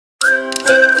Hey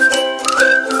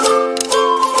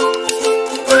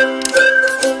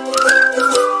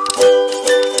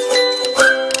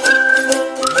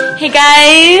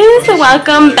guys,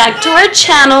 welcome back to our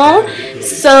channel.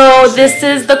 So this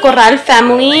is the Corral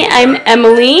family. I'm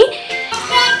Emily.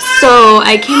 So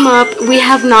I came up, we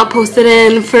have not posted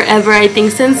in forever, I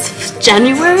think since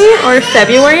January or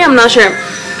February, I'm not sure.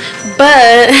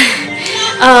 But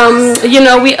you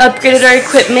know, we upgraded our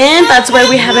equipment. That's why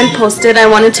we haven't posted. I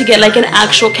wanted to get like an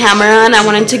actual camera, and I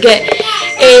wanted to get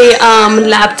a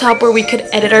laptop where we could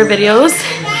edit our videos.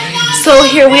 So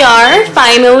here we are,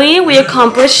 finally we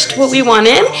accomplished what we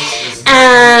wanted.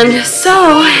 And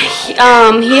so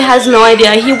he has no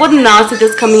idea. He would not see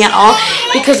this coming at all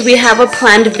because we have a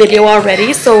planned video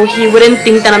already, so he wouldn't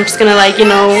think that I'm just gonna, like, you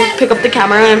know, pick up the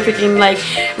camera and freaking like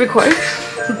record.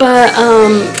 But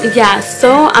yeah,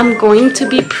 so I'm going to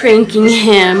be pranking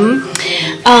him.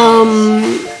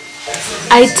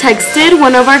 I texted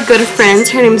one of our good friends,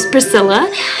 her name's Priscilla.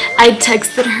 I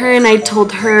texted her and I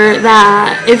told her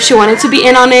that if she wanted to be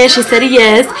in on it. She said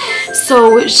yes.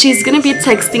 So she's gonna be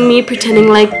texting me, pretending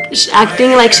like,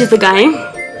 acting like she's a guy.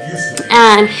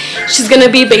 And she's gonna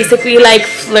be basically like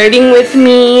flirting with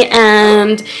me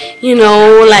and, you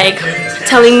know, like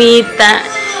telling me that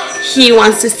he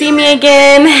wants to see me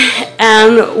again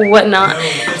and whatnot.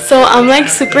 So I'm like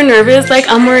super nervous. Like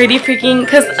I'm already freaking,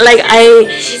 cause like I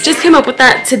just came up with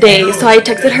that today. So I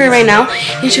texted her right now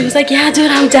and she was like, yeah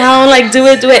dude, I'm down, like do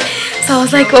it. So I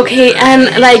was like, okay. And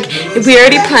like we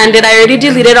already planned it. I already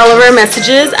deleted all of our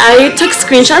messages. I took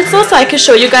screenshots though, so I could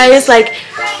show you guys like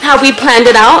how we planned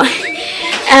it out.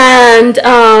 And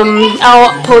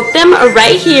I'll post them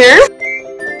right here.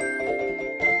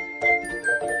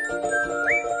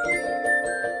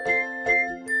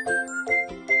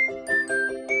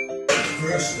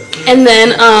 And then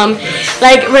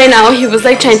like right now he was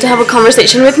like trying to have a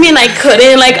conversation with me and I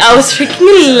couldn't. Like I was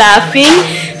freaking laughing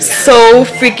so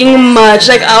freaking much.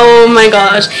 Like oh my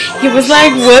gosh, he was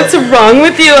like, what's wrong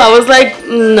with you? I was like,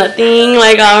 nothing,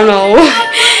 like I don't know.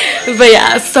 But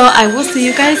yeah, so I will see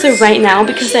you guys right now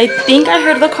because I think I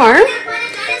heard the car.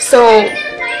 So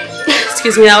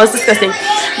excuse me, that was disgusting.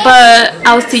 But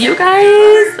I'll see you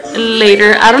guys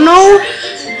later. I don't know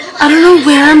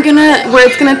where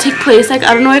it's gonna take place. Like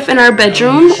I don't know if in our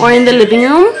bedroom or in the living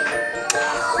room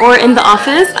or in the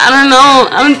office. I don't know.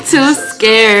 I'm too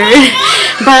scared.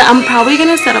 But I'm probably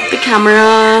gonna set up the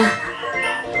camera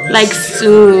like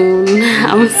soon.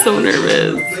 I'm so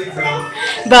nervous.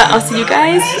 But I'll see you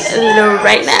guys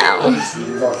right now.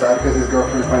 He's all sad because his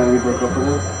girlfriend finally broke up with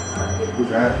him. Who's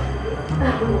that?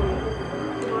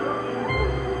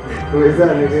 Who is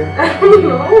that, nigga? I don't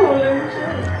know.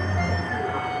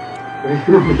 What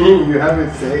do you mean? You have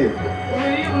it saved. No,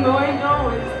 I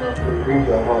don't. Bring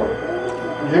that home.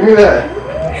 Give me that.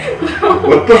 No.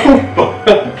 What the fuck?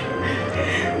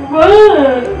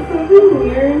 What? Something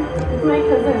weird. It's my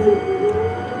cousin.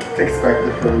 It's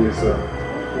expected from you, so.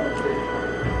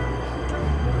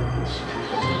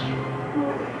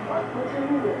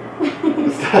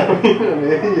 Stop being an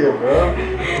idiot, bro.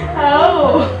 How?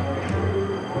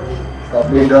 Stop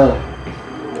being dumb.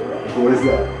 What is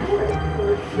that?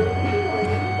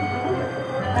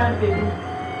 Baby.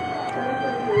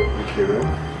 You kidding?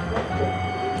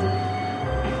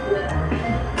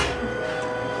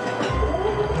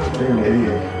 You're an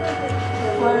idiot.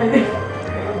 Why?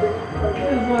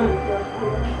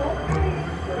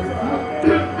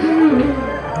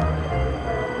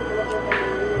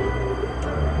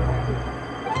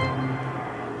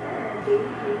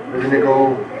 We're gonna go.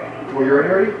 Well, you're ready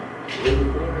already?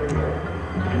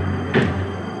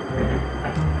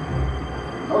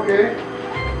 Okay.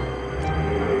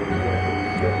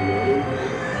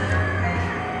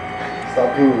 Stop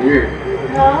being weird.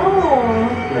 No.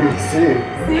 Let me see.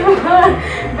 See what?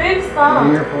 Babe, stop.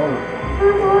 Give me your phone.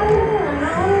 No.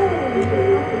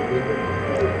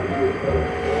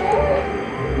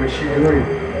 What's she doing?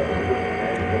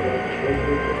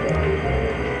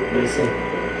 Let me see.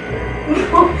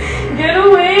 No. Get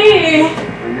away.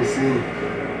 Let me see.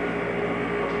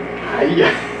 Ay,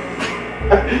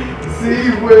 see,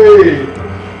 way.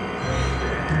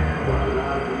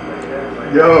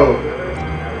 Yo.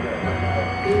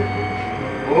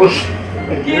 Oh,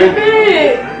 Give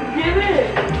it. Give it.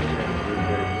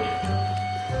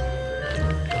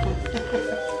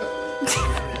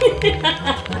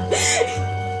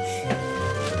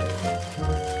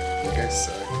 You guys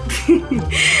suck.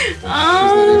 Oh,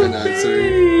 She's not even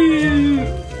answering.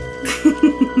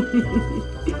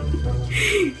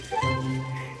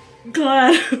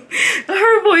 God,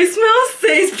 her voicemail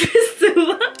says